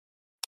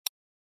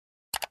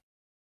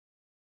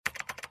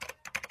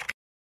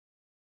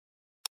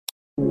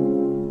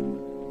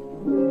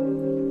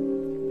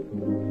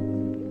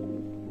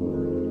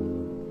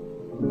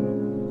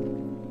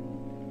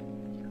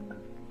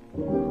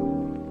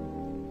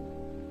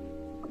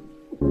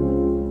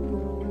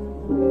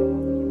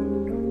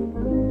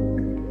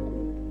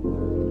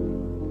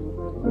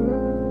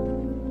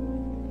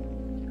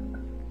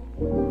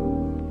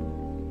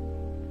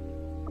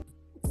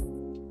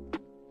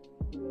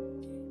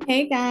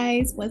Hey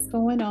guys, what's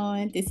going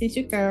on? This is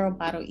your girl,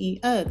 Bottle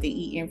E of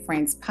the E and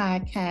Friends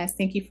podcast.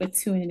 Thank you for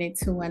tuning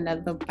into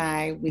another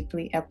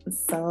bi-weekly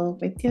episode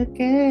with your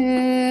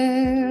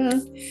girl.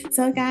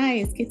 So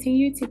guys,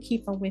 continue to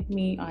keep up with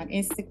me on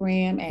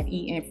Instagram at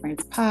E and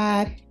Friends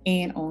Pod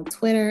and on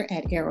Twitter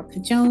at Erica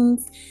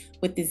Jones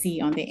with the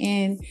Z on the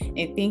end.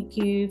 And thank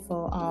you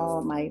for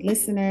all my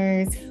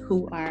listeners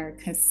who are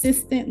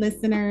consistent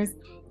listeners.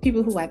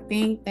 People who I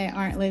think that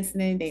aren't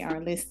listening, they are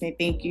listening.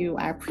 Thank you.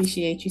 I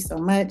appreciate you so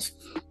much.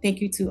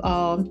 Thank you to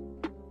all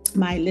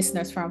my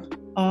listeners from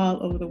all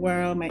over the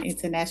world, my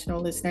international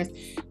listeners.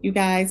 You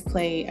guys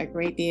play a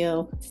great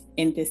deal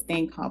in this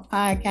thing called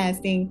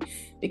podcasting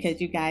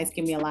because you guys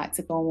give me a lot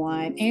to go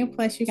on. And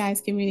plus, you guys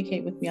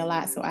communicate with me a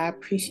lot. So I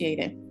appreciate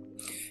it.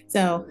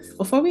 So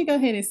before we go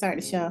ahead and start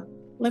the show,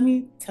 let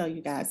me tell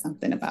you guys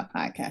something about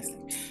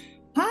podcasting.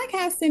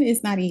 Podcasting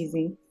is not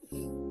easy.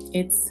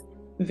 It's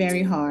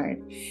very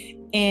hard.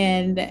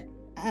 And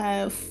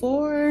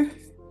for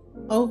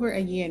over a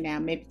year now,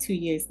 maybe 2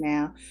 years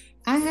now,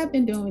 I have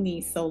been doing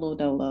these solo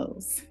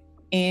dolos.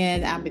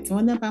 And I've been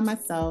doing them by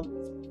myself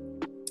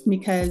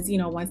because,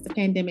 once the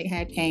pandemic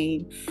had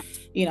came,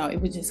 it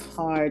was just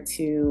hard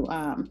to,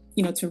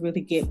 to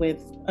really get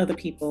with other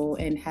people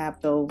and have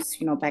those,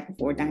 back and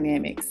forth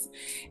dynamics.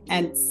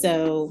 And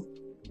so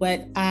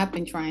what I've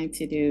been trying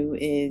to do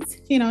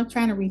is,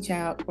 trying to reach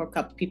out for a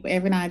couple people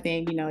every now and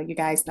then. You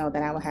guys know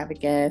that I will have a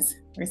guest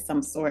or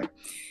some sort.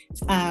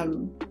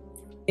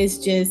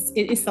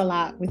 It's a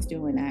lot with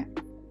doing that.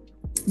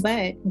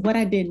 But what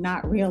I did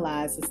not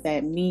realize is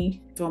that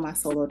me doing my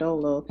solo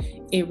dolo,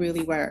 it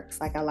really works.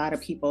 Like a lot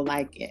of people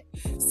like it.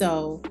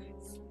 So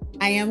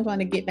I am going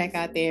to get back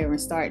out there and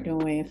start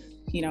doing,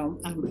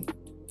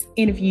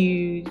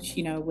 interviews,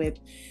 with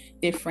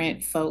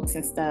different folks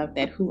and stuff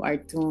who are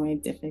doing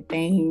different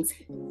things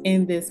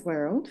in this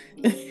world.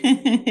 So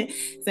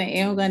I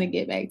am going to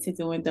get back to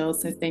doing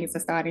those since things are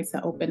starting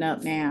to open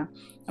up now.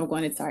 I'm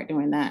going to start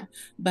doing that.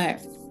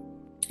 But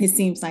it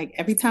seems like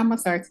every time I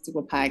start to do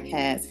a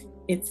podcast,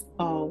 it's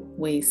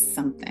always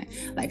something.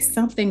 Like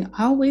something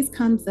always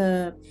comes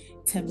up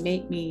to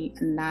make me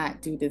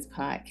not do this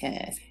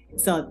podcast.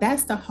 So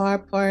that's the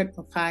hard part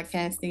of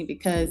podcasting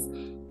because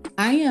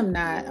I am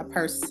not a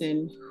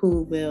person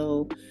who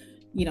will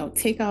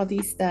take all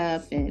these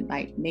stuff and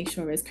like make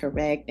sure it's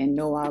correct and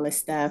know all this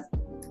stuff.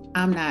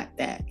 I'm not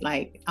that.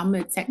 Like I'm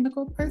a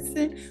technical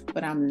person,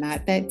 but I'm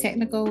not that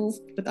technical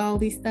with all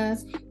these stuff.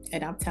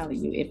 And I'm telling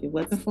you, if it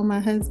wasn't for my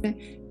husband,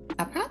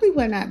 I probably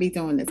would not be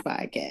doing this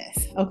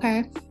podcast.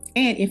 Okay.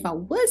 And if I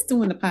was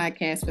doing the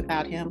podcast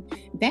without him,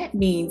 that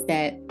means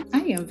that I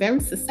am very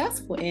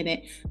successful in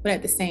it. But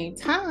at the same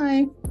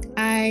time,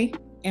 I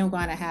am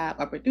going to have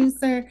a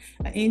producer,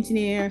 an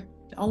engineer.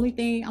 The only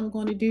thing I'm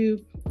going to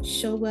do,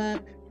 show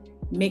up,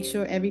 make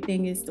sure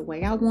everything is the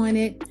way I want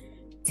it,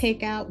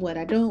 take out what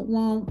I don't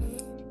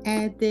want,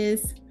 add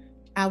this.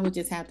 I would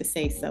just have to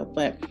say so.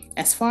 But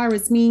as far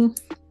as me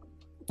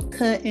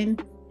cutting,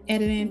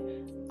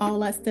 editing, all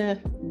that stuff,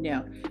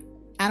 no,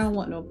 I don't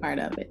want no part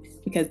of it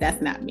because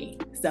that's not me.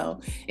 So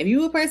if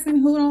you're a person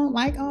who don't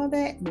like all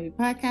that, maybe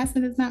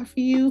podcasting is not for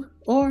you,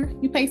 or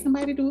you pay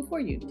somebody to do it for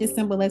you. Just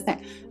simple as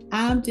that.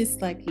 I'm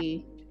just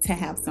lucky to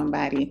have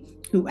somebody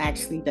who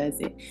actually does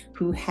it,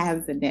 who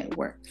has a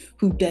network,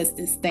 who does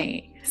this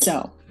thing.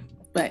 So,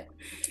 but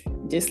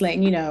just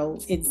letting you know,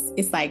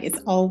 it's like it's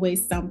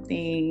always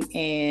something.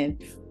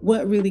 And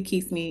what really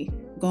keeps me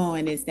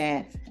going is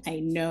that I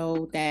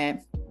know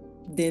that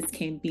this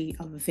can be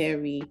a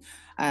very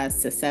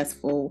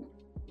successful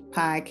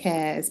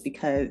podcast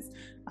because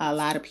a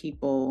lot of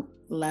people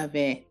love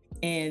it.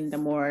 And the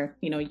more,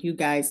 you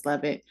guys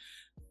love it,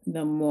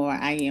 the more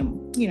I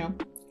am,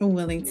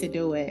 willing to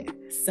do it.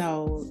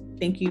 So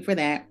thank you for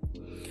that.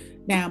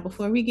 Now,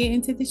 before we get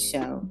into the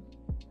show,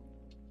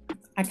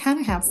 I kind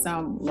of have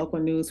some local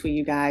news for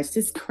you guys,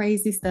 just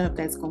crazy stuff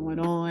that's going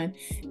on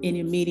in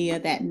the media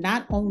that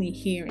not only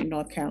here in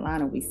North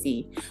Carolina we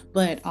see,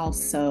 but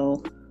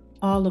also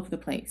all over the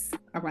place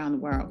around the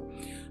world.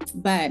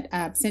 But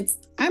since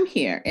I'm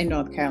here in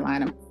North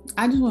Carolina,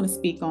 I just want to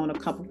speak on a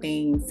couple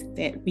things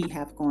that we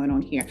have going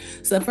on here.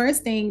 So the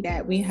first thing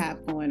that we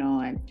have going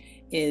on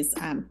is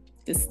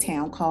this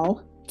town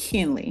called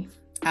Kenly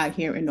out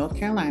here in North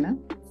Carolina.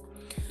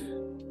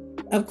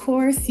 Of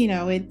course,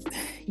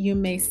 you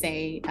may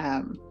say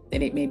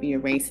that it may be a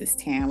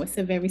racist town. It's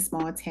a very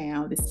small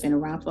town that's been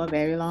around for a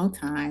very long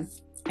time.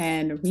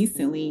 And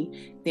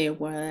recently there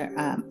were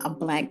a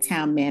Black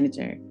town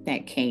manager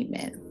that came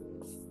in.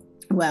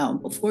 Well,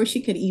 before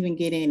she could even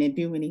get in and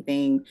do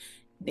anything,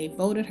 they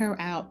voted her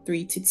out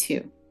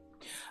 3-2.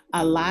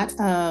 A lot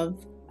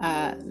of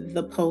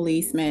the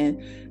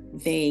policemen,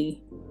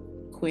 they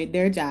quit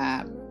their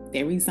job.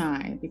 They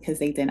resigned because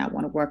they did not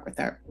want to work with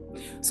her.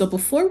 So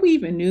before we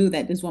even knew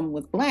that this woman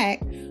was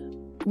Black,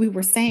 we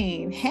were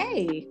saying,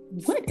 hey,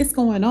 what is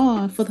going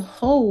on for the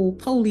whole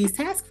police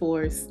task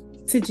force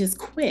to just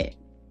quit?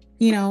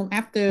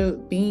 After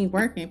being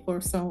working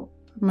for so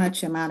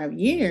much amount of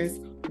years,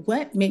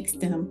 what makes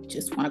them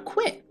just want to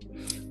quit?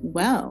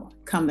 Well,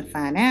 come to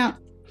find out,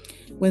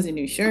 was a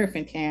new sheriff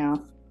in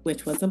town,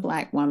 which was a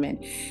Black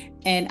woman.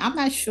 And I'm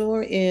not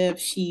sure if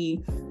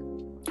she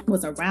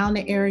was around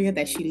the area,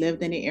 that she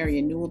lived in the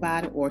area, knew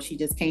about it, or she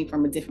just came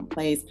from a different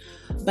place.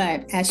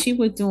 But as she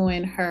was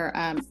doing her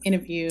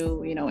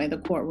interview, in the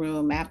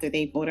courtroom after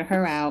they voted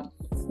her out,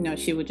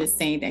 she was just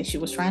saying that she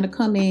was trying to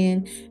come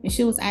in and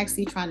she was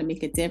actually trying to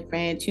make a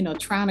difference,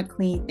 trying to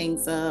clean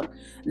things up,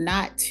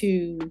 not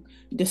to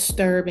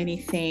disturb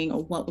anything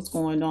or what was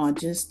going on,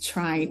 just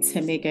trying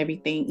to make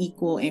everything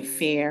equal and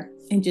fair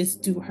and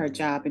just do her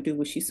job and do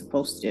what she's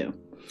supposed to do.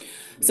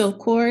 So, of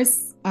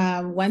course,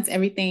 once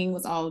everything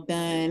was all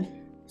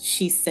done,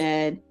 she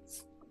said,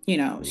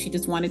 she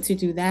just wanted to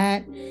do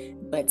that.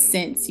 But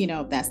since,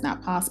 that's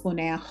not possible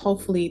now,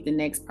 hopefully the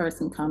next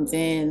person comes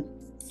in,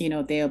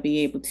 they'll be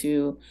able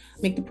to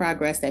make the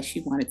progress that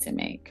she wanted to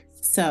make.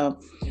 So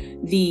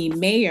the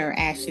mayor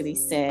actually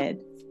said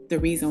the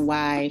reason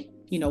why,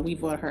 we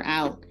voted her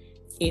out,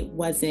 it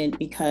wasn't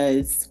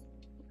because,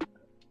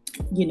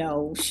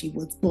 she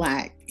was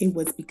Black. It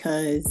was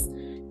because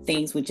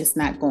things were just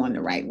not going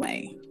the right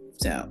way.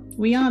 So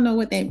we all know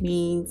what that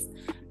means,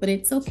 but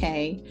it's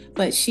okay.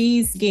 But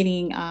she's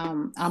getting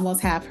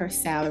almost half her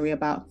salary,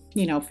 about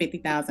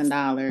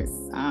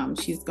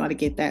 $50,000. She's going to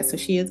get that, so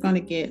she is going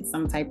to get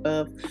some type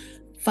of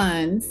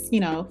funds,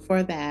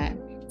 for that.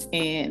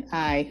 And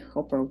I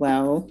hope her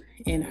well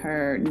in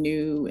her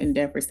new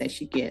endeavors that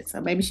she gets.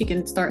 So maybe she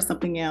can start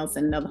something else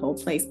in another whole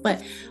place.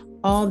 But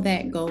all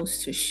that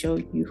goes to show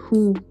you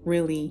who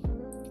really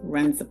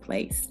runs a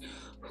place,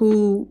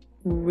 who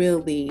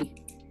really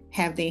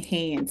have their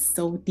hands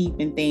so deep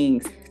in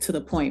things to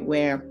the point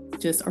where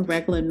just a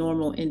regular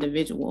normal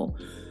individual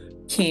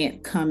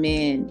can't come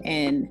in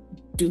and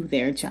do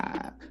their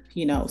job.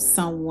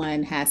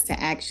 Someone has to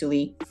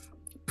actually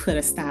put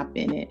a stop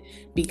in it,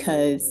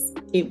 because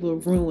it will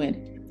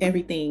ruin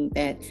everything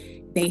that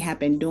they have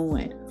been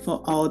doing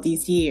for all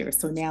these years.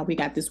 So now we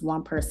got this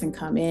one person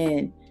come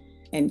in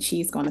and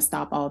she's going to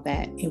stop all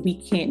that, and we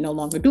can't no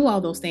longer do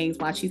all those things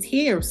while she's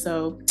here.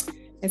 So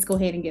let's go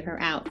ahead and get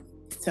her out.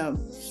 So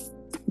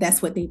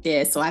that's what they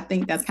did. So I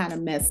think that's kind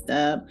of messed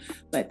up,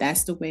 but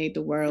that's the way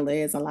the world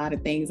is. A lot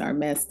of things are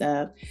messed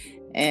up.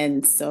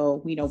 And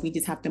so, we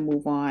just have to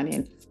move on,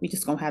 and we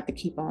just going to have to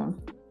keep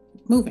on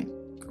moving,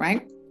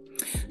 right?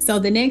 So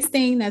the next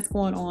thing that's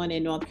going on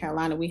in North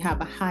Carolina, we have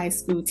a high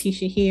school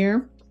teacher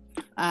here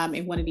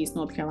in one of these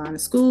North Carolina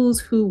schools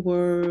who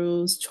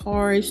was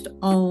charged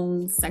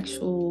on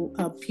sexual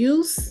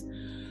abuse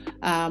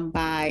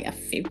by a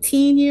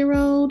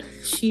 15-year-old.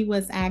 She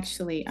was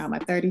actually a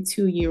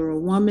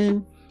 32-year-old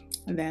woman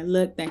that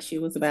looked that she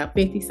was about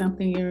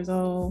 50-something years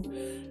old.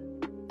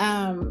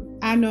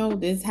 I know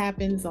this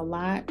happens a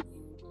lot,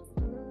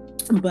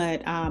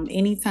 but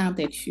anytime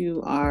that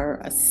you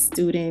are a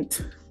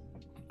student,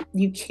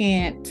 you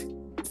can't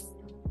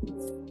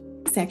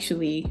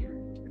sexually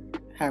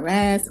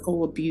harass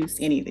or abuse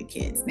any of the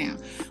kids. Now,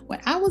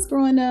 when I was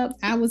growing up,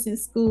 I was in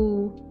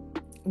school,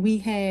 we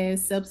had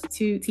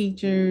substitute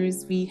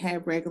teachers, we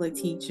had regular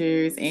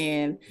teachers,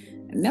 and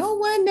no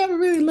one never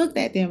really looked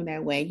at them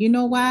that way. You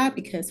know why?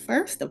 Because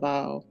first of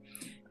all,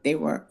 they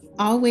were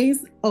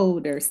always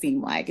older,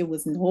 seemed like. It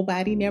was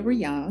nobody never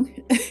young.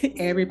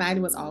 Everybody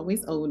was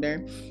always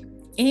older.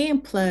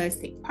 And plus,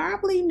 they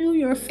probably knew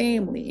your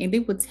family, and they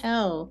would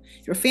tell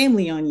your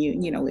family on you,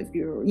 if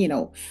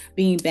you're,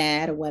 being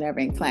bad or whatever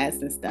in class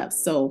and stuff.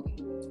 So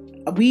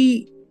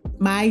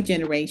my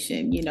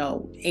generation,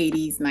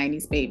 80s,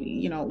 90s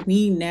baby,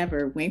 we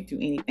never went through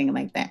anything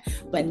like that.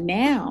 But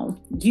now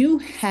you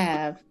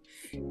have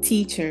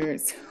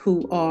teachers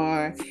who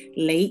are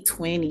late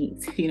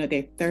 20s,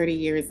 they're 30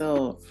 years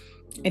old,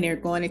 and they're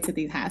going into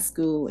these high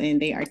school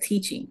and they are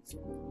teaching.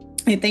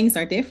 And things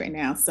are different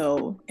now.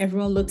 So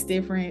everyone looks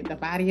different. The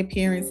body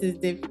appearance is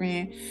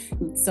different.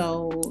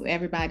 So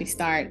everybody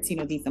starts,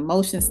 these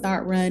emotions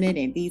start running,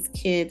 and these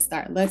kids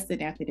start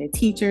lusting after their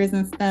teachers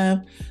and stuff.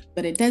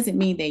 But it doesn't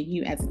mean that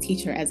you as a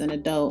teacher, as an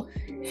adult,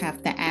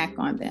 have to act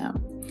on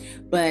them.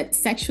 But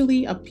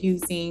sexually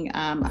abusing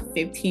a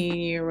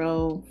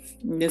 15-year-old,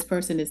 this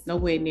person is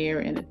nowhere near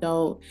an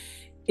adult.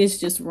 It's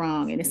just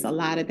wrong. And it's a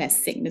lot of that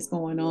sickness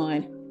going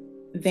on.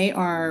 They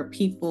are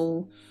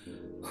people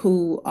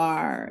who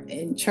are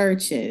in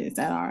churches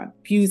that are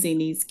abusing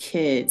these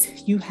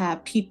kids. You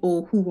have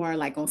people who are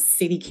like on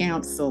city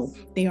council.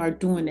 They are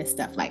doing this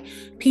stuff. Like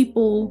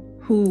people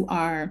who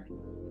are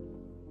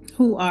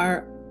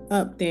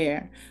up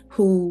there,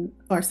 who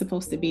are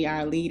supposed to be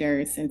our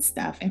leaders and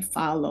stuff and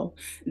follow,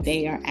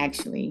 they are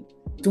actually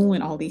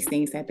doing all these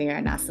things that they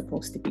are not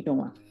supposed to be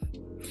doing.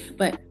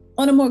 But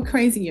on a more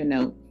crazier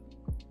note,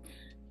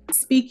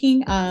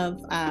 speaking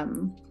of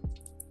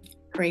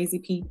crazy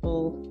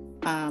people,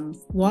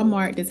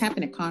 Walmart, this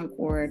happened in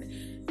Concord,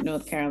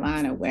 North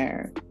Carolina,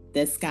 where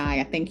this guy,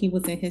 I think he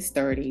was in his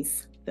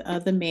 30s, the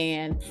other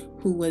man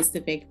who was the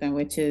victim,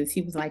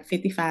 he was like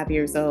 55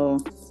 years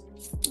old,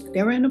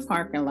 they were in the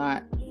parking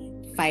lot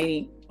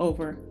fighting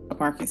over a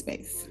parking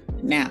space.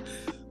 Now,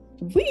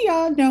 we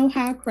all know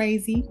how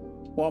crazy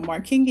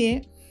Walmart can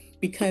get,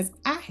 because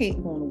I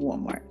hate going to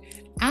Walmart.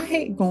 I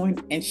hate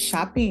going and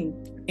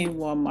shopping in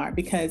Walmart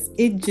because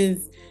it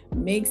just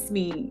makes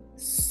me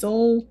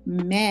so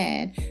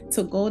mad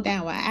to go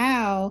down an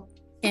aisle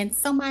and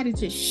somebody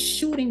just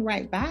shooting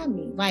right by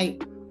me.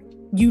 Like,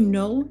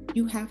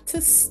 you have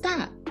to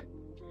stop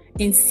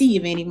and see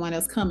if anyone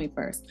else coming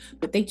first,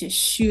 but they just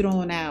shoot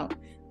on out.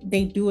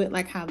 They do it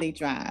like how they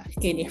drive,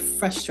 and it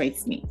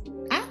frustrates me.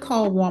 I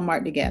call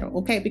Walmart the ghetto,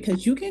 okay?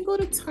 Because you can go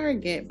to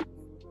Target,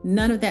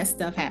 none of that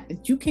stuff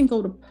happens. You can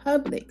go to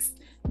Publix,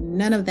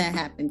 none of that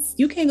happens.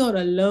 You can go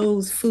to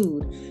Lowe's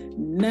Food,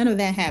 none of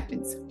that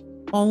happens.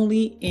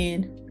 Only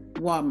in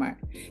Walmart.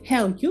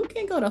 Hell, you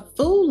can go to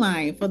Food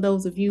Line for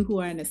those of you who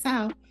are in the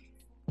South,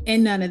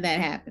 and none of that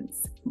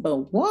happens.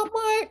 But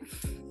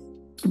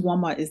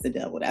Walmart is the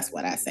devil. That's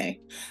what I say.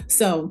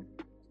 So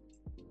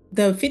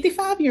the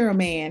 55-year-old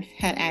man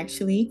had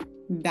actually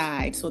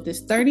died. So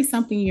this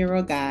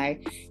 30-something-year-old guy,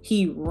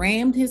 he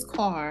rammed his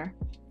car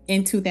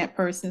into that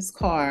person's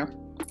car,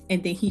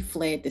 and then he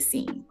fled the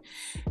scene.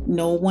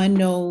 No one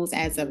knows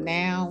as of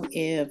now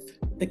if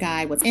the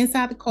guy was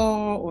inside the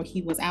car or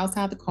he was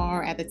outside the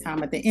car at the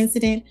time of the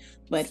incident,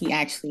 but he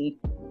actually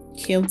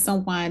killed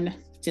someone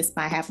just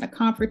by having a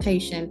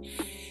confrontation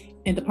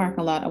in the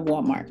parking lot of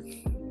Walmart.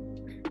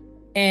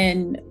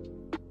 And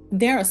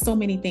there are so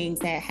many things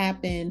that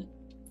happen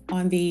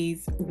on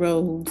these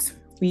roads.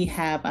 We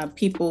have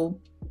people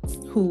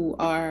who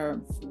are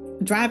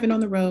driving on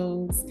the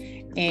roads,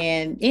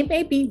 and it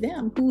may be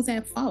them who's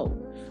at fault,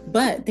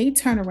 but they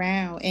turn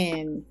around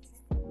and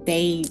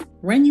they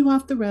run you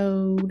off the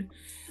road,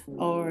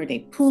 or they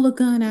pull a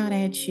gun out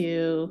at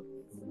you.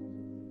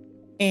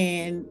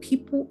 And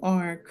people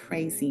are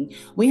crazy.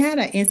 We had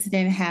an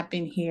incident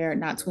happen here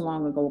not too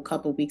long ago, a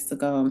couple of weeks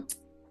ago.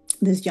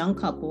 This young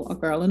couple, a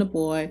girl and a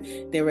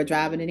boy, they were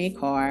driving in a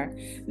car.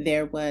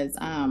 There was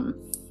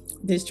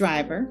this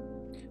driver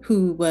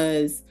who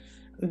was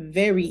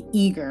very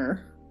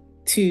eager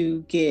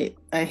to get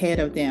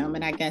ahead of them,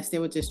 and I guess they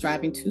were just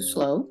driving too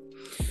slow.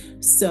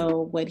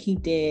 So what he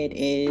did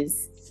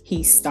is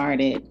he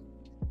started,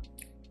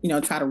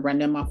 try to run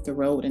them off the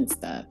road and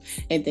stuff.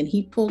 And then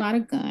he pulled out a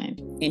gun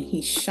and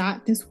he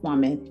shot this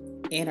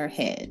woman in her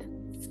head.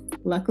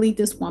 Luckily,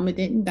 this woman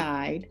didn't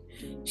die.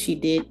 She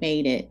did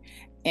made it.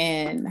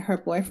 And her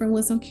boyfriend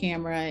was on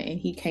camera, and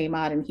he came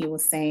out and he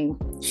was saying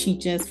she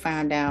just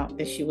found out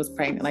that she was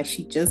pregnant. Like,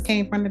 she just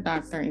came from the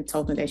doctor and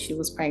told her that she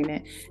was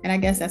pregnant. And I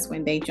guess that's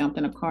when they jumped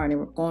in a car and they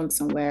were going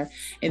somewhere.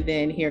 And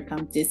then here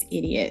comes this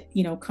idiot,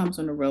 comes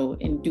on the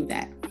road and do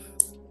that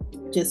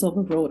just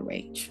over road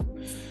rage.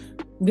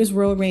 This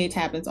road rage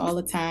happens all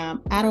the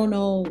time. I don't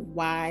know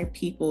why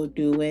people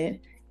do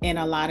it. And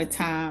a lot of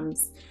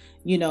times,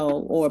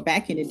 or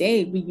back in the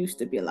day, we used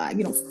to be like,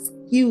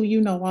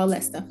 all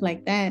that stuff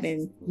like that.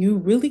 And you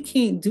really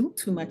can't do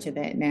too much of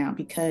that now,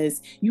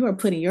 because you are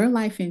putting your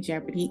life in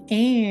jeopardy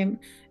and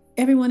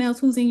everyone else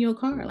who's in your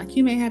car. Like,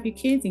 you may have your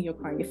kids in your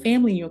car, your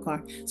family in your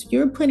car. So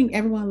you're putting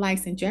everyone's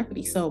lives in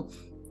jeopardy. So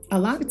a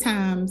lot of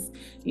times,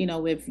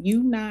 if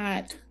you're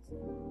not,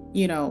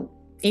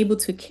 able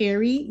to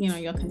carry,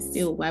 your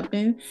concealed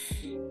weapon,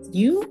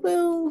 you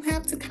will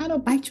have to kind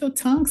of bite your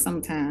tongue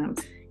sometimes,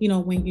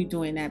 when you're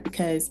doing that,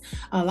 because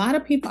a lot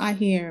of people out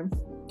here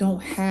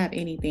don't have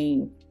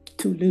anything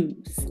to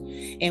lose.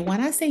 And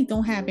when I say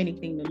don't have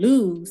anything to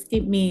lose,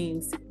 it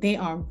means they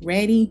are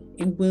ready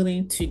and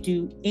willing to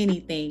do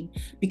anything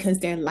because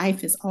their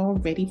life is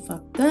already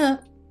fucked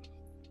up.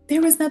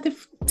 There is nothing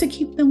to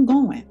keep them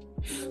going.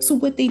 So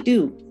what they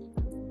do,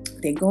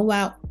 they go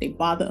out, they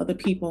bother other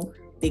people,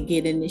 they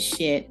get in this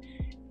shit,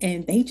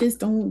 and they just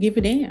don't give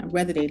a damn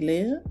whether they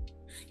live,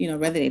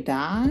 whether they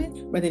die,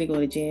 whether they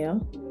go to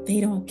jail. They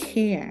don't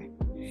care.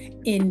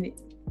 And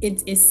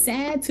it's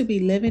sad to be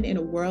living in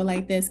a world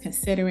like this,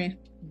 considering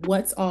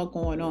what's all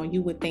going on.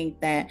 You would think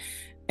that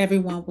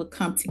everyone would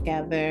come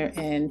together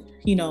and,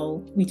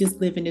 we just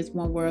live in this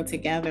one world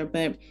together.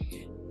 But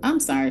I'm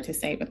sorry to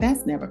say, but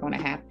that's never going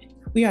to happen.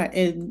 We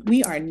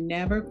are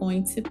never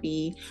going to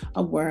be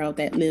a world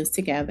that lives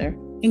together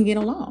and get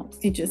along.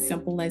 It's just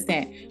simple as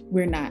that.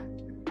 We're not.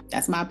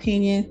 That's my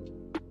opinion.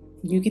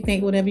 You can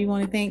think whatever you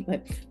want to think,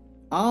 but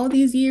all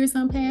these years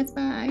done passed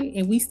by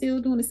and we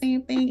still doing the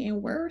same thing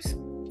and worse,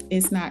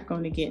 it's not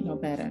going to get no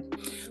better.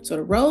 So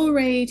the road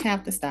rage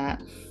have to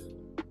stop.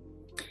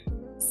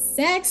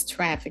 Sex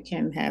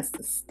trafficking has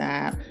to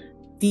stop.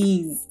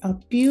 These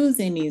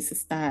abusing needs to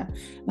stop.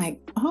 Like,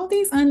 all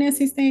these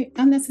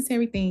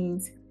unnecessary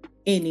things,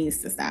 it needs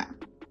to stop.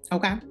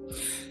 Okay.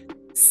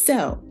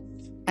 So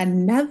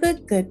another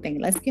good thing,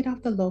 let's get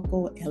off the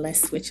local and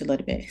let's switch a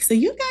little bit. So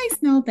you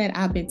guys know that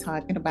I've been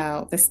talking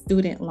about the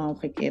student loan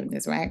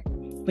forgiveness, right?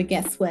 But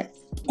guess what?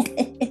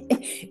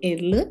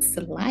 It looks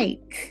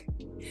like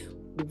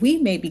we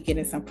may be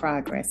getting some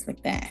progress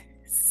with that.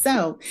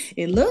 So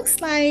it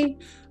looks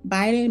like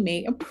Biden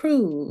may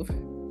approve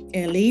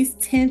at least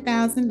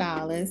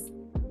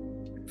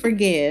 $10,000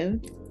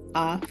 forgive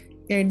off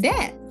their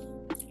debt.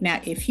 Now,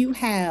 if you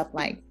have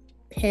like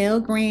Pell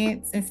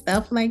Grants and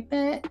stuff like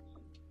that,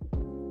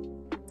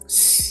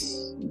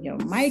 you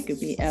might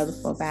could be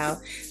eligible about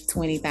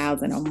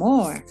 $20,000 or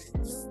more.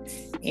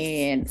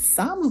 And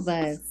some of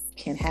us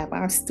can have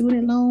our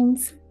student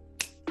loans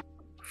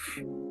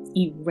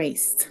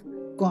erased,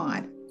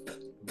 gone,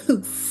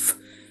 poof.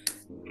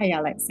 How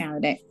y'all like the sound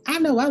of that? I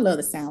know I love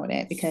the sound of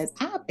that because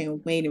I've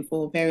been waiting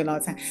for a very long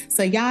time.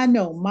 So y'all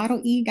know Model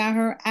E got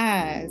her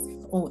eyes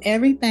on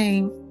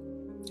everything.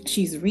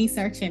 She's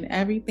researching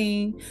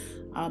everything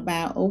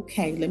about,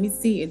 okay, let me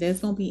see if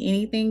there's going to be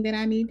anything that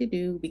I need to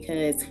do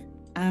because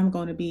I'm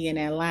going to be in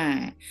that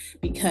line,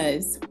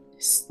 because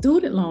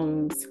student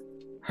loans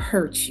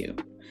hurt you.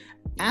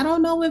 I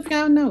don't know if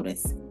y'all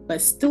notice,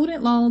 but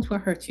student loans will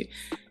hurt you.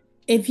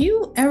 If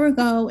you ever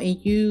go and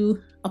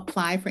you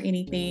apply for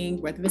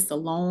anything, whether it's a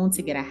loan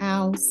to get a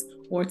house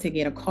or to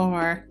get a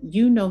car,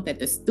 you know that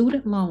the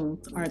student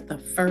loans are the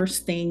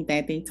first thing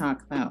that they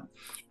talk about.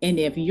 And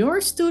if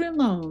your student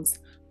loans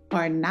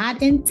are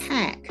not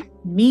intact,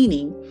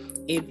 meaning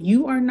if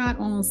you are not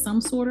on some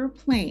sort of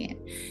plan,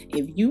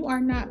 if you are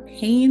not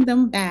paying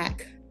them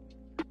back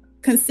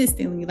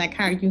consistently like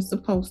how you're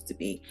supposed to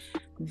be,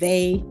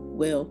 they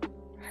will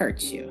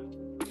hurt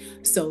you.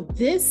 So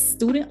this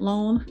student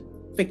loan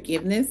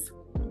forgiveness,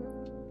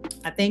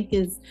 I think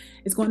is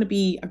going to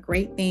be a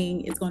great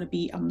thing. It's going to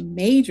be a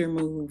major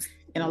move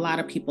in a lot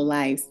of people's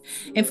lives.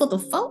 And for the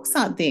folks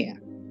out there,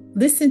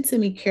 listen to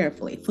me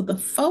carefully. For the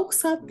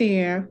folks out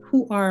there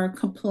who are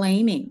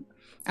complaining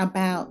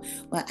about,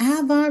 well,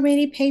 I've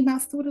already paid my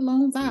student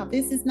loans off,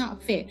 this is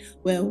not fair.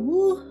 Well,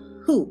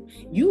 woo-hoo,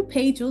 you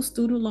paid your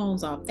student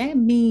loans off. That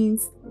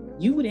means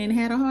you didn't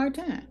have a hard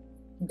time.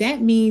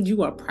 That means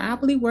you are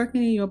probably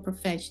working in your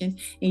profession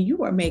and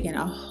you are making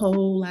a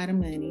whole lot of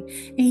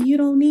money and you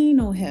don't need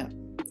no help.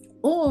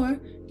 Or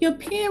your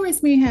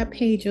parents may have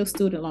paid your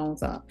student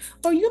loans off.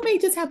 Or you may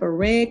just have a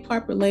red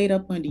carpet laid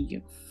up under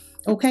you.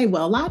 Okay,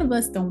 well, a lot of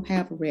us don't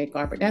have a red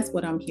carpet. That's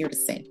what I'm here to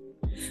say.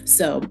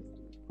 So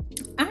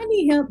I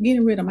need help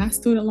getting rid of my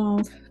student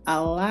loans.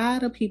 A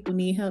lot of people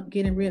need help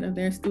getting rid of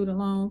their student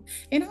loans.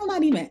 And I'm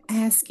not even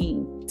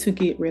asking to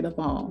get rid of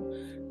all.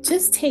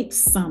 Just take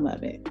some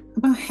of it,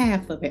 about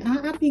half of it.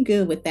 I'll be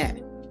good with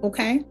that.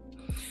 Okay.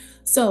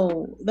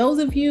 So those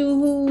of you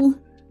who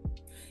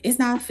it's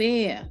not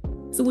fair.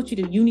 So what you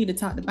do, you need to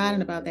talk to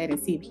Biden about that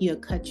and see if he'll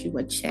cut you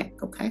a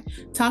check. Okay.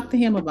 Talk to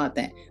him about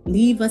that.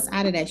 Leave us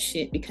out of that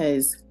shit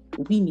because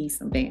we need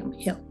some damn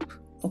help.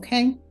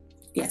 Okay.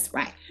 Yes,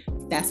 right.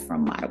 That's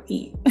from Model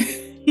E.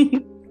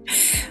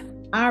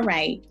 All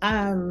right.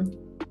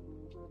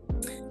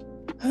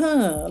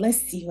 Let's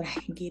see what I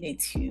can get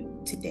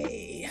into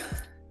today.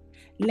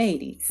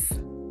 Ladies,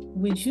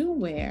 would you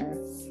wear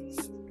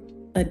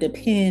a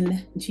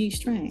Depend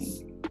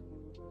G-string?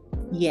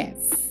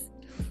 Yes.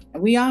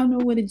 We all know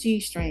what a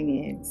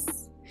G-string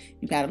is.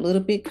 You got a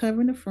little bit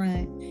covering the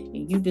front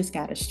and you just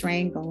got a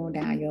string going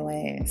down your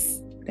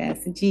ass.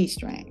 That's a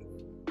G-string.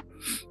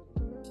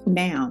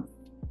 Now,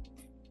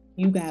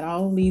 you got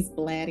all these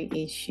bladder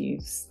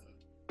issues.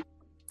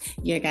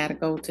 You got to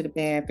go to the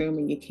bathroom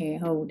and you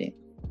can't hold it.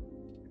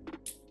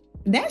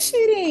 That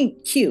shit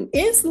ain't cute.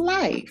 It's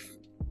life.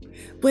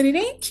 But it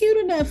ain't cute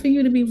enough for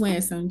you to be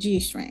wearing some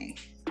G-string.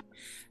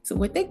 So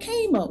what they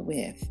came up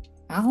with,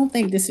 I don't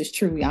think this is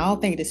true. Y'all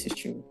think this is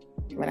true.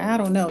 But I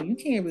don't know. You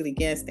can't really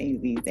guess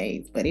things these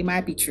days. But it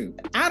might be true.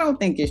 But I don't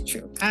think it's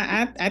true.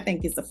 I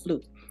think it's a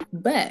fluke.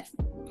 But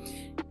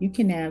you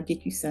can now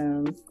get you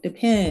some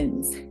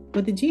Depends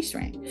with the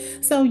G-string.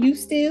 So you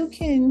still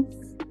can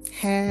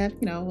have,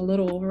 a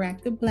little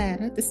overactive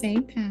bladder at the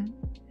same time.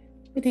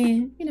 But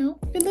then,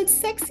 it looks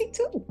sexy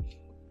too.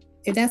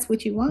 If that's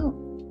what you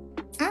want.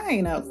 I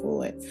ain't up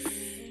for it.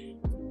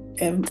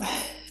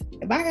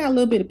 If I got a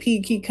little bit of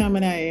PQ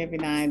coming out every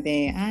now and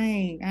then,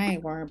 I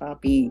ain't worried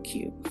about being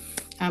cute.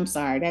 I'm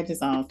sorry, that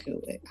just all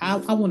good. I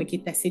want to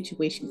get that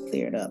situation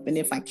cleared up. And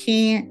if I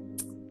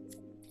can't,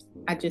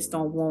 I just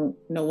don't want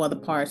no other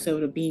parts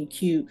of it being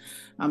cute.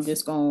 I'm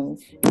just going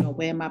to,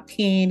 wear my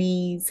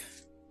panties,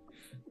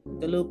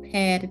 the little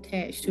pad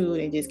attached to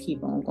it, and just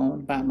keep on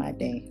going about my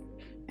day.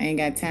 I ain't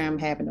got time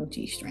having no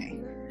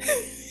G-string.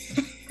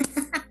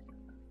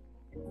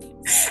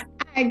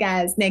 All right,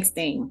 guys, next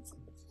thing.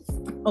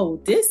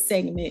 Oh, this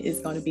segment is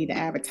going to be the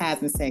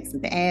advertisement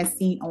section, the as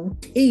seen on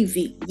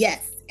TV.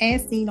 Yes,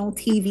 as seen on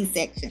TV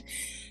section.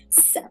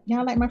 So,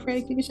 y'all like my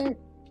Freddy Krueger shirt?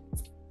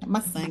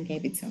 My son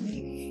gave it to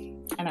me.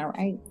 I know,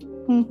 right?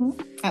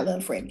 I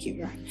love Freddy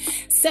Krueger.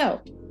 So,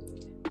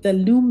 the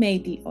Lume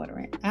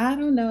deodorant. I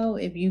don't know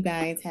if you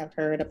guys have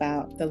heard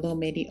about the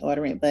Lume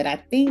deodorant, but I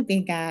think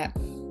they got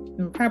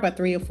probably about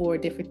 3 or 4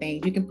 different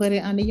things. You can put it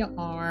under your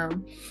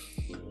arm.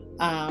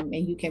 And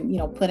you can,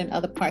 put in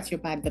other parts of your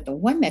body. But the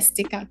one that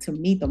stick out to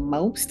me the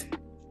most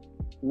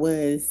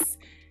was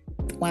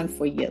one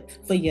for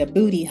your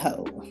booty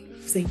hole.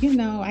 So,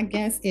 I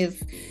guess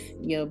if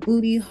your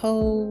booty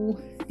hole,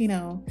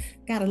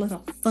 got a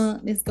little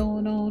funk that's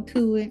going on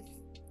to it.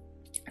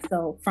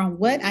 So from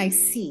what I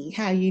see,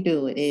 how you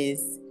do it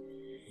is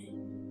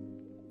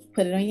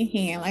put it on your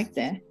hand like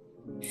that.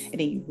 And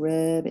then you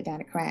rub it down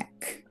the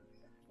crack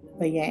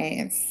of your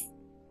ass.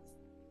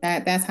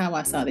 That's how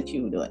I saw that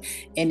you would do it.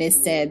 And it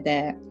said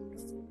that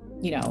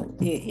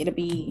it'll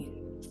be,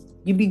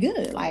 you'll be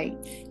good. Like,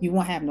 you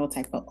won't have no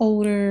type of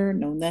odor,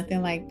 no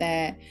nothing like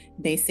that.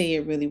 They say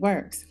it really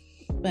works.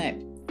 But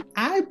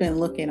I've been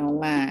looking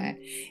online,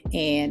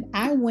 and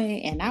I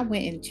went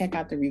and checked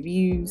out the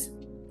reviews.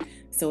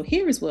 So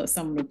here's what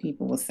some of the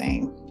people were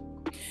saying.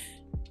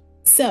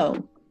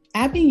 So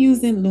I've been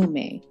using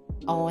Lume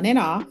on and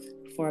off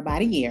for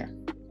about a year.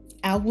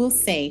 I will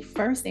say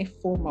first and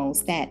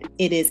foremost that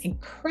it is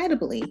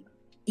incredibly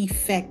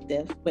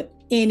effective with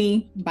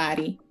any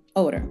body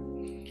odor.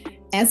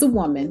 As a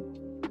woman,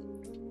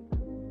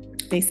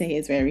 they say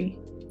it's very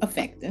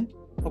effective.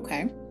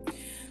 Okay.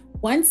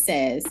 One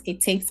says it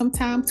takes some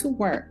time to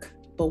work,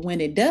 but when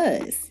it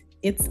does,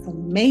 it's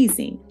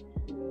amazing.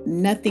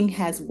 Nothing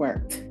has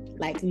worked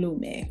like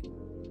Lume.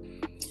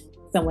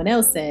 Someone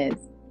else says,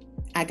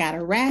 I got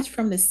a rash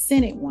from the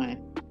scented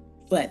one,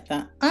 but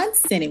the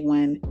unscented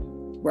one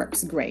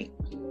works great.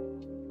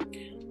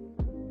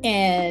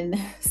 And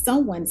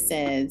someone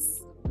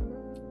says,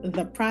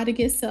 the product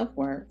itself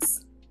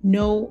works.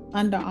 No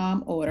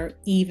underarm odor,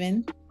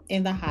 even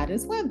in the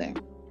hottest weather.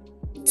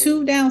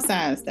 Two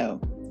downsides though.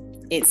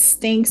 It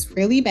stinks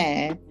really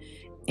bad,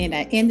 and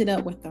I ended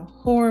up with a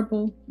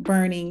horrible,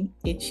 burning,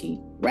 itchy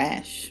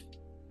rash.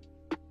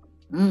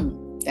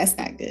 That's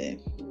not good.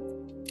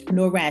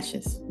 No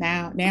rashes.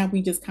 Now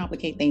we just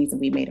complicate things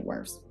and we made it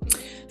worse.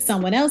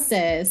 Someone else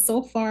says,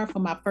 so far for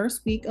my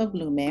first week of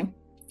Lume,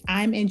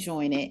 I'm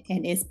enjoying it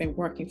and it's been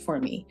working for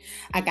me.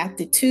 I got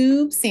the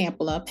tube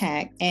sampler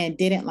pack and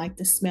didn't like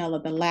the smell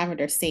of the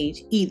lavender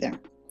sage either.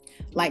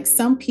 Like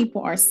some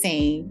people are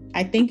saying,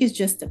 I think it's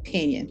just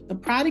opinion. The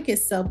product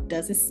itself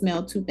doesn't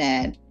smell too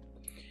bad.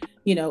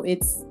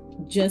 It's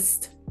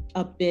just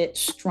a bit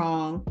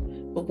strong,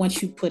 but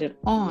once you put it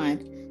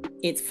on,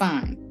 it's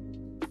fine.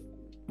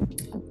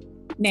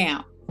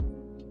 Now,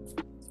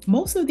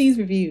 most of these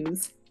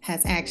reviews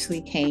has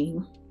actually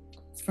came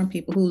from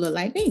people who look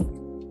like me,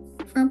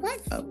 from Black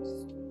folks.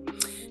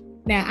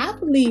 Now, I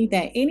believe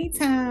that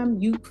anytime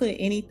you put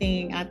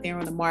anything out there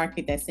on the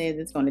market that says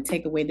it's going to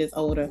take away this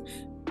odor,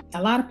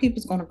 a lot of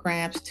people's going to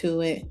grasp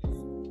to it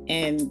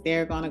and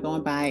they're going to go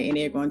and buy it and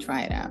they're going to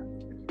try it out.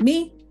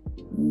 Me?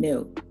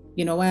 No.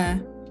 You know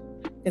why?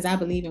 Because I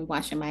believe in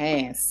washing my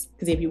ass.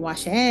 Because if you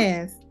wash your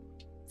ass,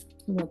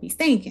 you won't be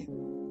stinking.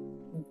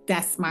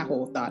 That's my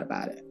whole thought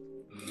about it.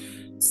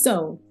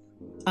 So,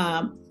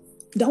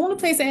 the only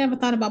place I ever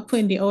thought about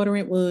putting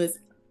deodorant was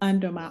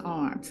under my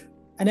arms.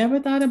 I never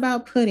thought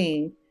about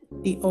putting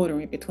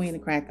deodorant between the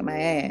crack of my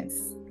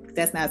ass.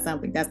 That's not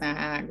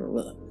how I grew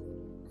up.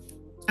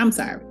 I'm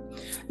sorry.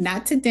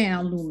 Not to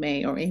down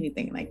Lume or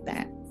anything like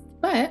that.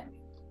 But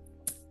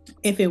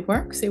if it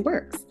works, it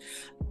works.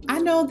 I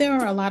know there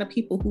are a lot of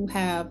people who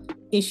have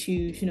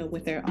issues,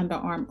 with their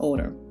underarm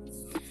odor.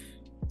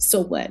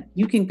 So what?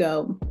 You can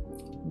go,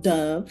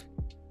 Dove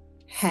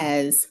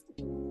has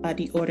a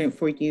deodorant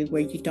for you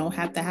where you don't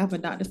have to have a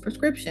doctor's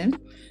prescription,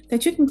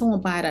 that you can go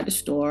and buy it at the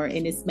store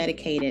and it's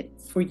medicated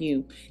for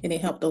you and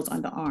it helps those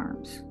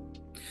underarms.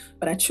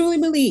 But I truly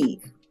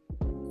believe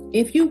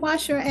if you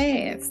wash your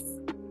ass,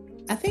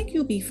 I think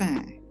you'll be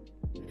fine.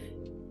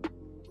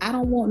 I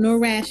don't want no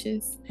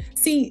rashes.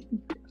 See,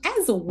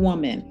 as a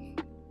woman,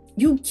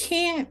 you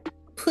can't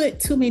put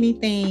too many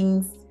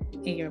things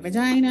in your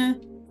vagina,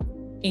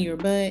 in your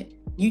butt.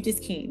 You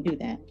just can't do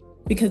that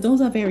because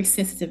those are very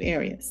sensitive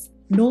areas.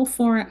 No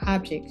foreign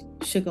object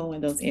should go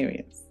in those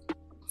areas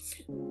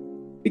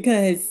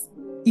because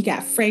you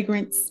got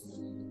fragrance,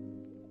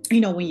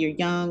 when you're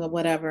young or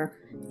whatever.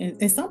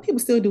 And some people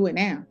still do it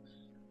now.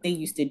 They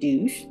used to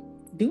douche.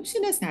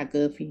 Douching is not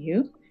good for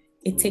you.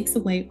 It takes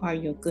away all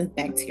your good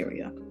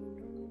bacteria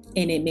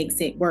and it makes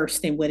it worse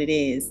than what it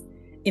is.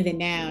 And then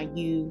now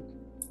you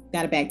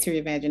got a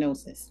bacterial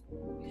vaginosis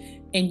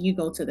and you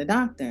go to the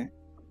doctor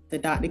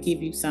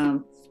give you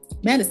some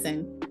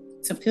medicine,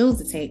 some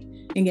pills to take.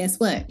 And guess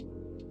what?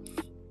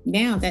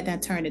 Now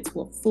that turned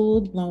into a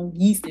full-blown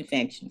yeast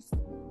infection.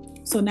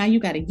 So now you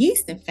got a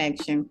yeast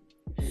infection.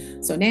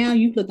 So now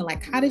you looking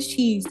like cottage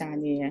cheese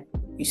down there.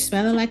 You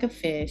smelling like a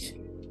fish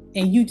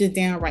and you just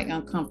downright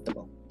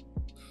uncomfortable.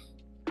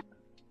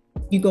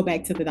 You go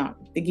back to the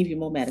doctor. They give you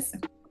more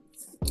medicine.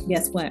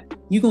 Guess what?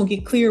 You're going to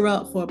get clear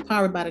up for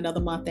probably about another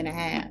month and a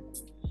half.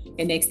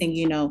 And next thing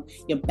you know,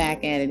 you're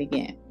back at it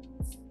again.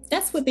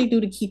 That's what they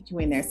do to keep you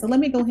in there. So let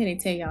me go ahead and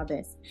tell y'all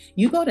this.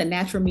 You go to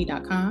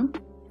naturalme.com,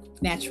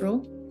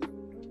 natural,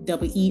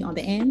 double E on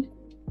the end.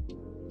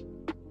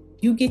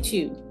 You get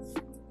you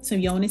some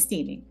yoni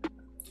steaming.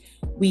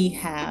 We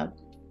have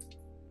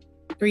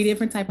 3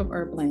 different type of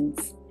herb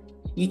blends.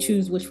 You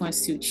choose which one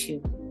suits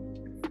you.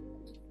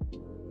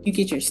 You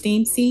get your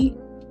steam seed,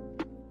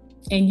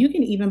 and you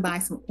can even buy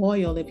some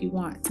oil if you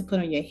want to put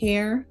on your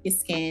hair, your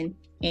skin,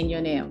 and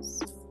your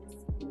nails.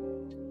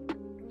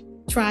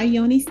 Try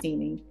yoni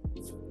steaming.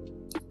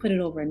 Put it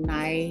over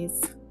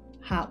nice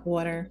hot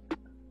water.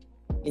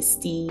 It's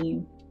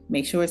steam.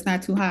 Make sure it's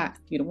not too hot.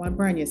 You don't want to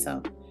burn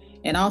yourself.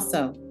 And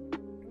also,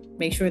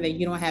 make sure that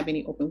you don't have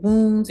any open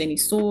wounds, any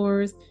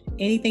sores,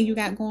 anything you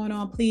got going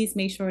on. Please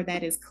make sure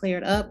that is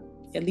cleared up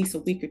at least a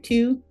week or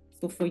 2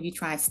 before you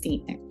try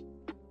steaming.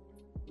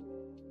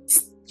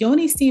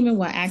 Yoni steaming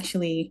will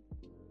actually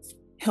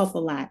help a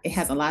lot. It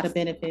has a lot of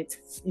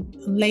benefits.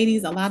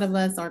 Ladies, a lot of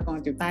us are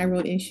going through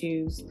thyroid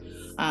issues.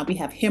 We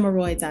have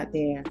hemorrhoids out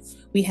there.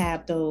 We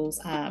have those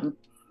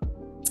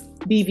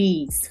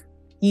BVs,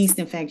 yeast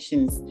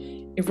infections,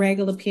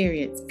 irregular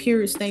periods.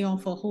 Periods stay on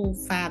for a whole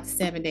 5 to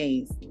 7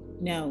 days.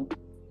 No.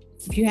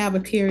 If you have a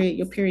period,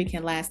 your period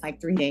can last like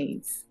 3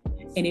 days,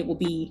 and it'll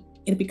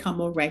become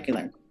more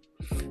regular.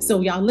 So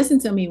y'all listen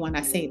to me when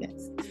I say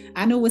this.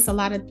 I know it's a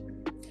lot of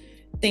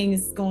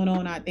things going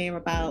on out there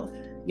about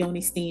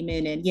yoni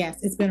steaming, and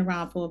yes, it's been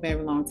around for a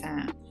very long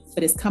time,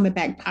 but it's coming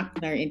back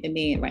popular in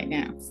demand right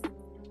now.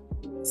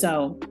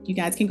 So you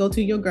guys can go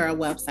to your girl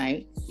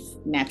website,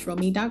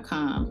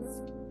 naturalme.com.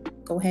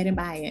 Go ahead and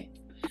buy it.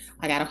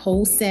 I got a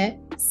whole set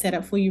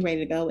up for you, ready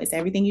to go. It's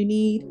everything you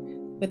need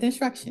with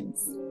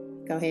instructions.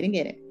 Go ahead and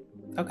get it.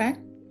 Okay?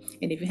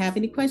 And if you have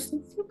any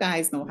questions, you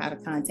guys know how to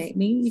contact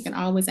me. You can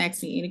always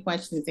ask me any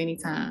questions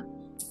anytime.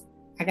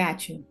 I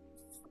got you.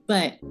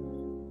 But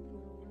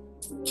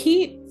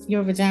keep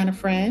your vagina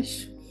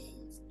fresh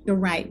the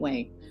right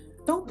way.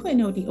 Don't put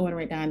no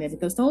deodorant down there,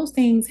 because those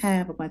things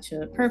have a bunch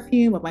of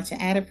perfume, a bunch of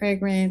added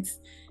fragrance,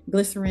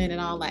 glycerin,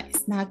 and all that.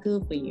 It's not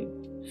good for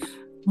you.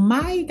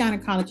 My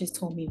gynecologist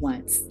told me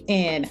once,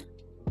 and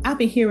I've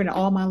been hearing it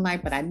all my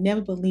life, but I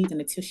never believed it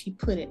until she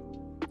put it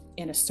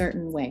in a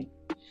certain way.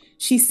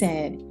 She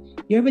said,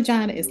 your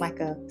vagina is like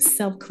a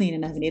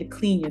self-cleaning oven. It'll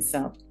clean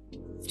yourself.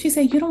 She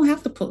said, you don't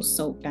have to put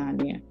soap down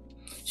there.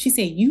 She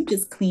said, you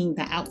just clean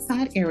the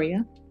outside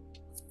area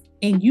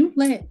and you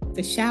let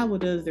the shower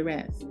do the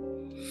rest.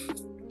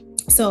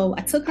 So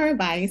I took her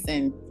advice,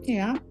 and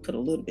I put a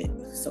little bit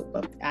of soap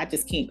up. I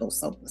just can't go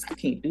soapless. I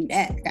can't do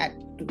that. I got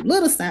to do a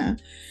little something.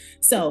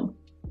 So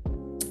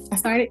I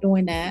started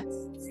doing that,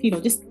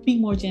 just be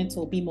more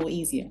gentle, be more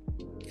easier.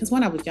 Because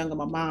when I was younger,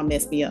 my mom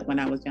messed me up when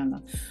I was younger.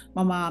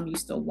 My mom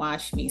used to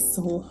wash me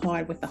so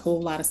hard with a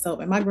whole lot of soap.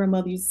 And my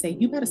grandmother used to say,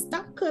 you better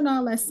stop putting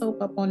all that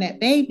soap up on that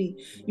baby.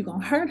 You're going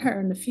to hurt her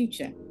in the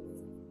future.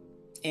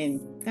 And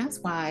that's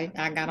why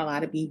I got a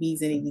lot of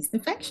BVs and yeast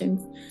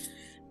infections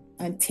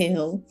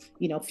until,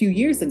 a few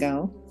years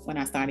ago when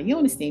I started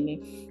yoni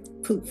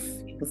steaming. Poof,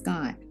 it was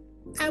gone.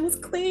 I was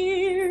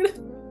cleared.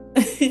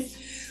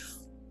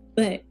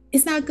 But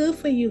it's not good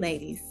for you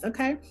ladies,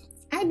 okay?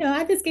 I know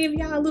I just gave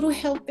y'all a little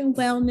health and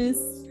wellness.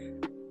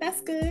 That's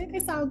good.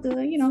 It's all good.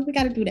 We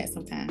got to do that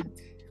sometimes.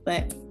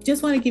 But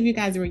just want to give you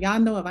guys, y'all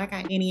know if I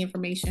got any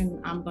information,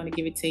 I'm going to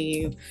give it to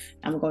you.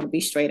 I'm going to be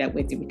straight up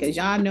with you, because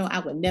y'all know I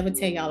would never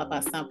tell y'all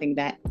about something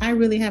that I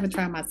really haven't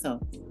tried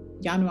myself.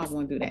 Y'all know I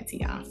won't do that to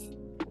y'all.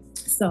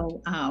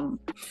 So I'm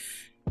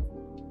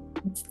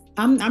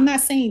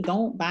not saying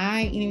don't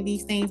buy any of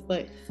these things,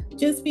 but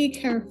just be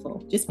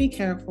careful. Just be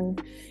careful.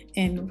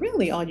 And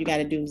really all you got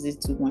to do is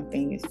just do one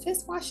thing, is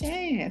just wash your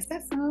ass.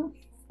 That's all.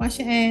 Wash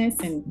your ass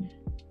and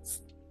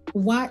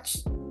watch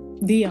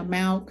the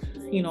amount,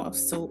 of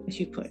soap that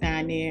you put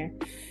down there.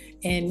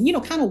 And,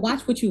 kind of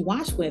watch what you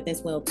wash with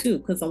as well, too,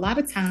 because a lot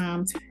of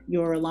times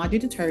your laundry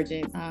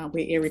detergent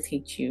will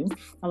irritate you.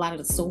 A lot of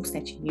the soaps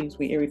that you use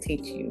will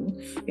irritate you.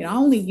 I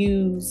only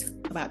use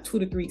about 2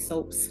 to 3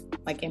 soaps,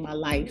 like in my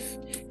life,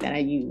 that I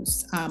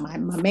use. My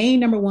main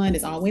number one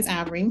is always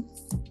Ivory.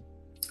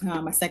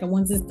 My second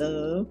one is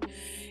Dove.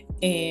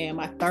 And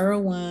my third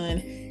one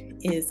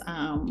is,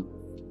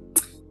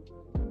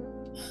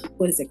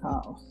 what is it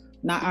called?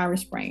 Not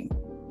Irish Spring.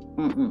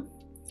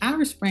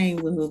 Irish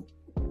Spring will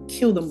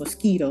kill the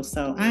mosquitoes,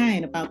 so I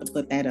ain't about to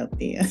put that up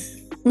there.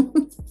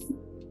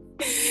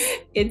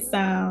 It's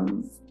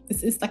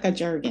like a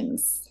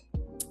Jergens,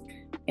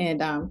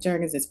 and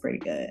Jergens is pretty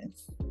good.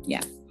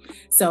 Yeah.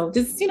 So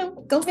just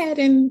go ahead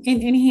and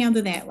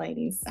handle that,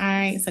 ladies. All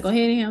right. So go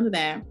ahead and handle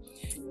that.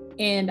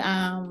 And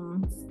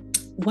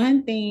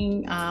another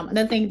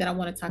thing that I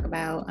want to talk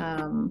about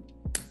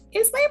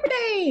is Labor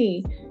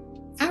Day.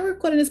 I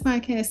recorded this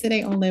podcast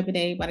today on Labor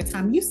Day. By the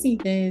time you see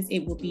this,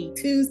 it will be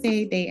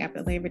Tuesday, day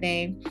after Labor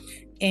Day.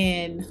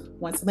 And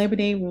once Labor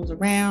Day rolls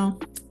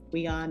around,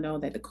 we all know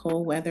that the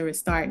cold weather is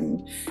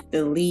starting.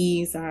 The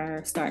leaves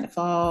are starting to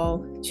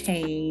fall,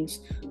 change.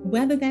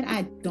 Weather that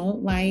I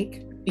don't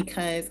like,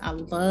 because I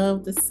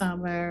love the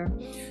summer.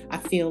 I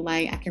feel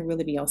like I can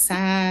really be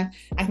outside.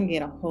 I can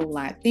get a whole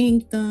lot of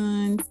things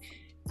done.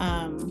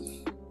 I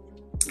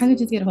can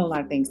just get a whole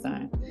lot of things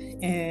done.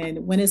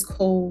 And when it's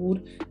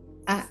cold,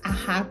 I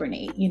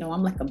hibernate.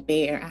 I'm like a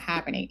bear. I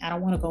hibernate. I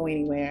don't want to go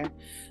anywhere.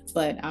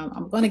 But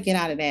I'm going to get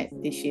out of that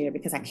this year,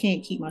 because I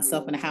can't keep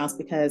myself in the house,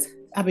 because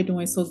I've been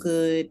doing so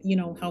good,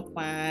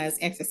 health-wise,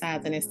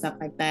 exercising and stuff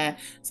like that.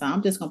 So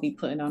I'm just going to be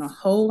putting on a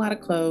whole lot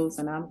of clothes,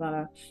 and I'm going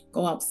to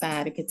go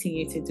outside and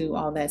continue to do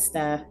all that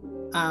stuff.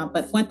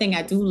 But one thing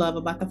I do love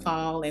about the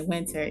fall and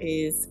winter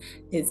is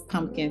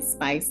pumpkin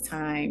spice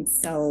time.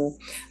 So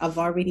I've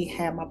already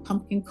had my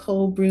pumpkin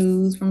cold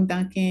brews from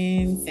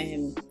Dunkin's,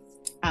 and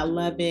I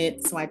love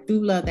it. So I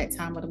do love that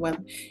time of the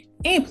weather.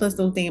 And plus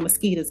those damn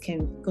mosquitoes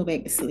can go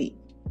back to sleep,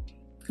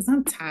 because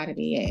I'm tired of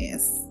the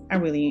ass. I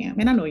really am.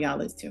 And I know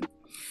y'all is too.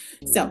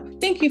 So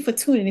thank you for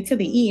tuning into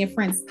the E and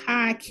Friends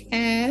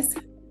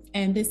podcast.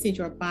 And this is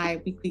your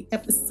bi-weekly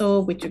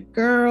episode with your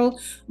girl,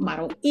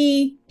 Model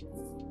E.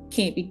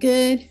 Can't be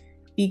good.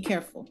 Be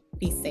careful.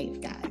 Be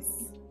safe, guys.